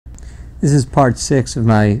This is part 6 of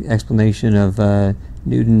my explanation of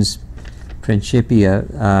Newton's Principia.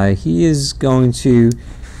 He is going to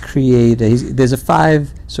create, there's a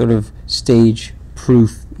 5 sort of stage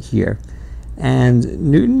proof here. And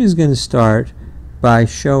Newton is going to start by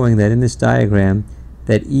showing that in this diagram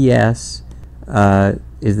that ES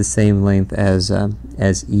is the same length as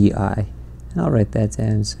EI. And I'll write that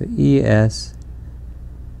down. So ES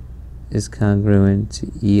is congruent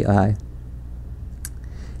to EI.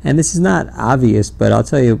 And this is not obvious, but I'll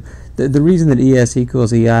tell you, the reason that ES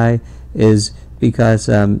equals EI is because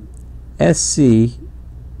SC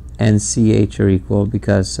and CH are equal,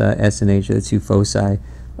 because S and H are the two foci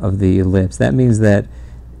of the ellipse. That means that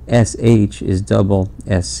SH is double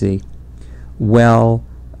SC. Well,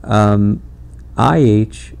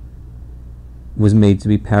 IH was made to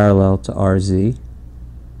be parallel to RZ,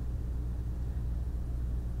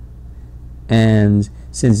 and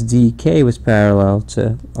since DK was parallel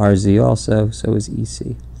to RZ also, so is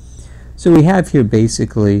EC. So we have here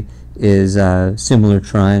basically is similar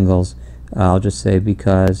triangles. I'll just say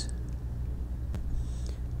because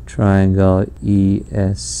triangle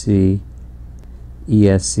ESC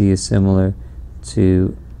is similar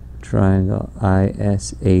to triangle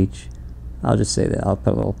ISH. I'll just say that. I'll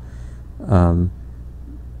put a little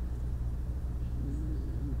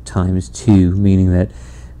times 2, meaning that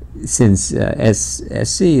since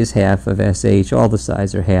SC is half of SH, all the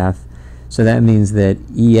sides are half. So that means that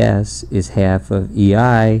ES is half of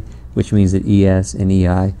EI, which means that ES and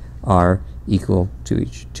EI are equal to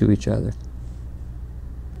each other.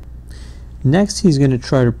 Next, he's going to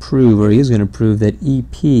try to prove, or he is going to prove, that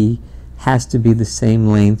EP has to be the same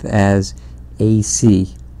length as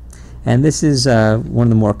AC. And this is one of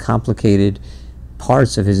the more complicated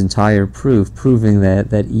parts of his entire proof, proving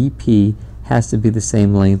that EP has to be the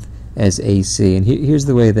same length as AC. And here's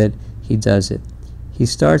the way that he does it. He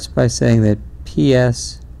starts by saying that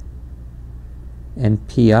PS and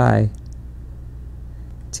PI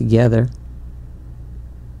together,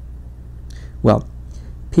 well,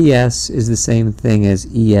 PS is the same thing as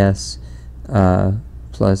ES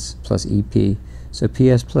plus EP. So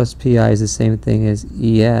PS plus PI is the same thing as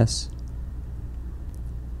ES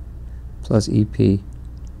plus EP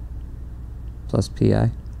plus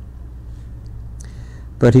PI.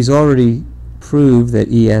 But he's already proved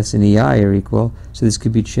that ES and EI are equal, so this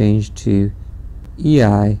could be changed to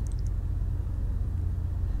EI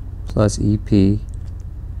plus EP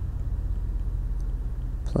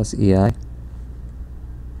plus EI.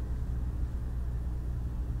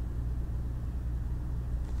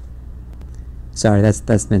 Sorry,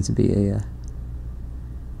 that's meant to be a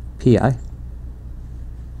PI.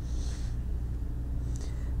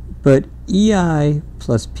 But EI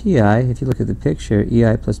plus PI, if you look at the picture,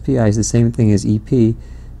 EI plus PI is the same thing as EP,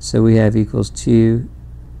 so we have equals 2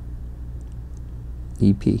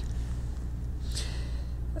 EP.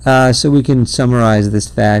 So we can summarize this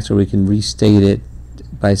fact, or we can restate it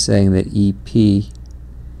by saying that EP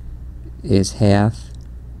is half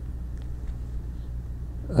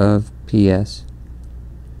of PS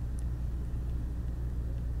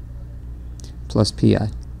plus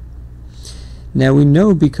PI. Now we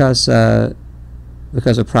know because of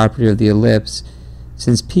property of the ellipse,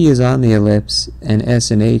 since P is on the ellipse and S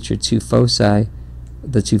and H are two foci,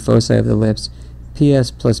 the two foci of the ellipse, PS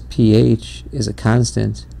plus PH is a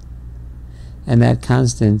constant, and that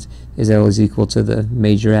constant is always equal to the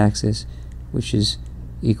major axis, which is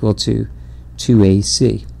equal to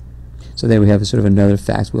 2AC. So there we have a sort of another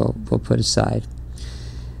fact we'll put aside.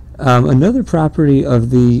 Another property of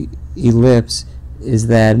the ellipse is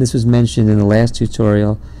that, and this was mentioned in the last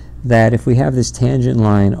tutorial, that if we have this tangent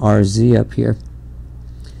line RZ up here,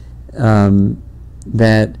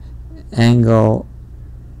 that angle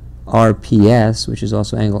RPS, which is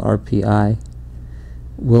also angle RPI,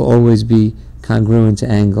 will always be congruent to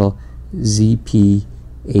angle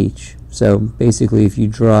ZPH. So basically, if you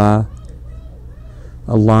draw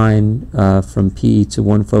a line from P to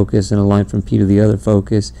one focus and a line from P to the other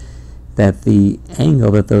focus, that the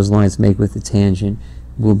angle that those lines make with the tangent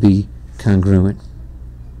will be congruent.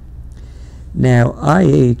 Now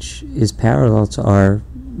IH is parallel to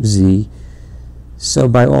RZ, so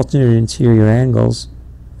by alternate interior angles,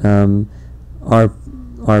 RPI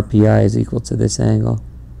is equal to this angle,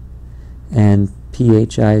 and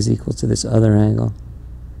PHI is equal to this other angle.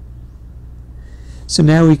 So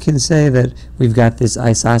now we can say that we've got this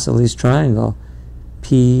isosceles triangle.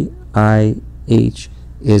 PIH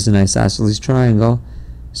is an isosceles triangle,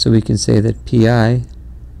 so we can say that PI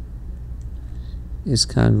is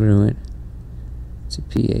congruent to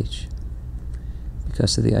PH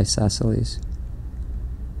because of the isosceles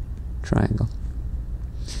triangle.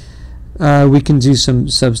 We can do some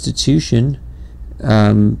substitution.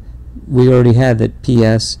 We already had that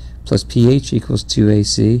PS plus pH equals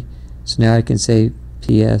 2AC. So now I can say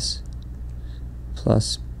PS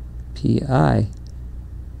plus PI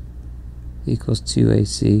equals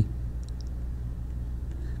 2AC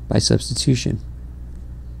by substitution.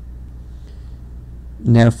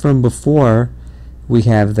 Now from before, we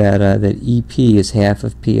have that that EP is half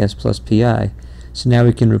of PS plus PI. So now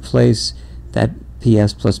we can replace that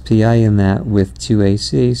PS plus PI in that with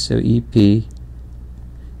 2AC. So EP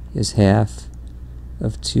is half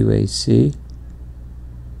of 2AC.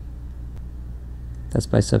 That's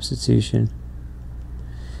by substitution.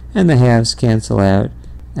 And the halves cancel out,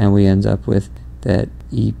 and we end up with that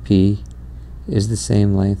EP is the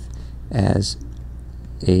same length as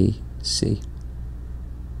AC.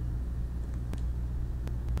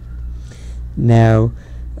 Now,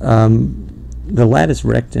 the latus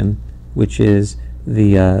rectum, which is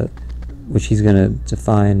the which he's going to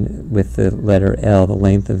define with the letter L, the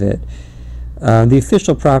length of it. The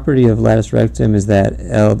official property of latus rectum is that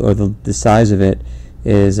L, or the size of it,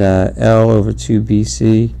 is L over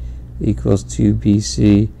 2BC equals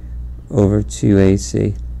 2BC over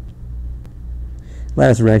 2AC.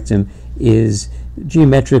 Latus rectum is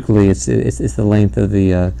geometrically it's the length of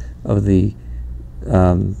the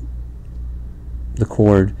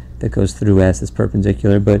chord that goes through S that's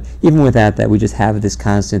perpendicular, but even without that, we just have this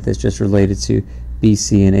constant that's just related to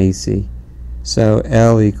BC and AC. So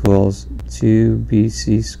L equals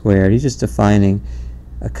 2BC squared. He's just defining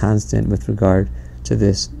a constant with regard to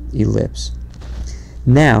this ellipse.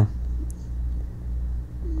 Now,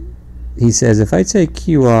 he says if I take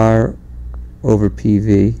QR over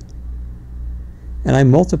PV and I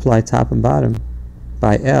multiply top and bottom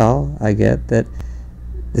by L, I get that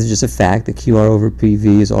this is just a fact that QR over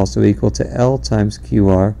PV is also equal to L times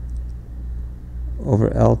QR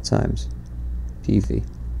over L times PV.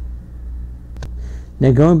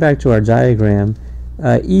 Now going back to our diagram,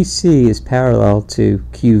 EC is parallel to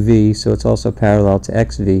QV, so it's also parallel to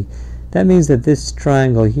XV. That means that this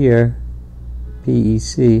triangle here,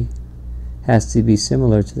 PEC, has to be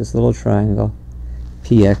similar to this little triangle,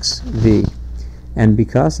 PXV. And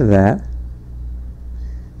because of that,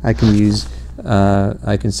 I can use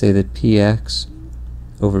I can say that PX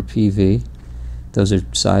over PV, those are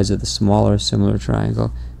sides of the smaller similar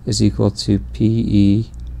triangle, is equal to PE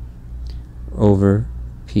over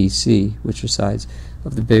PC, which are sides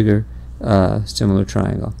of the bigger similar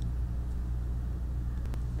triangle.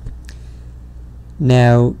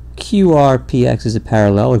 Now QRPX is a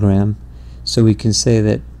parallelogram, so we can say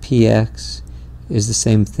that PX is the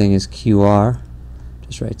same thing as QR.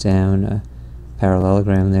 Just write down a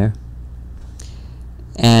parallelogram there.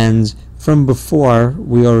 And from before,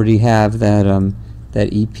 we already have that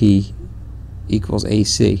that EP equals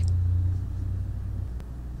AC.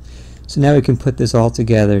 So now we can put this all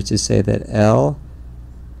together to say that L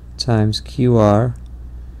times QR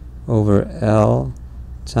over L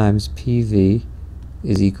times PV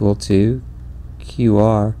is equal to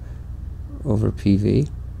QR over PV.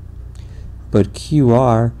 But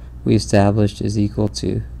QR we established is equal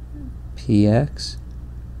to PX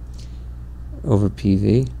over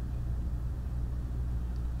PV.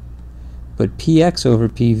 But PX over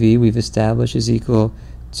PV we've established is equal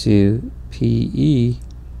to PE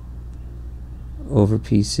over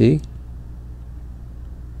PC.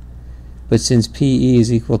 But since PE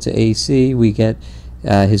is equal to AC, we get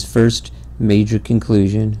his first major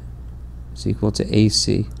conclusion is equal to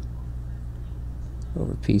AC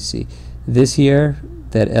over PC. This here,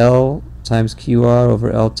 that L times QR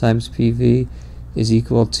over L times PV is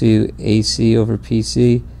equal to AC over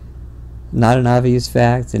PC. Not an obvious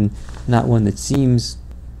fact, and not one that seems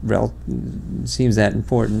that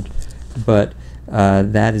important, but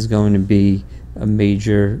that is going to be a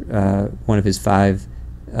major one of his 5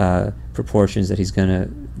 proportions that he's going to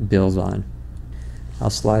build on. I'll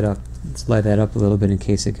slide that up a little bit in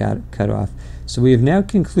case it got cut off. So we have now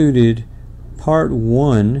concluded part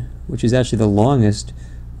 1, which is actually the longest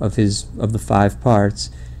of the 5 parts.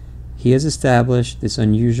 He has established this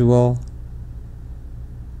unusual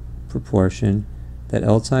proportion that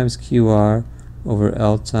L times QR over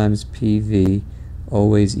L times PV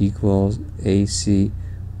always equals AC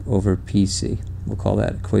over PC. We'll call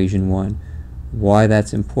that equation 1. Why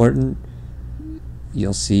that's important,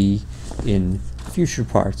 you'll see in future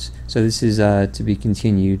parts. So this is to be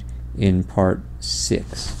continued in part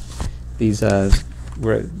 6. This was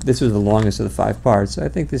the longest of the 5 parts. So I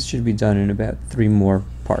think this should be done in about 3 more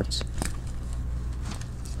parts.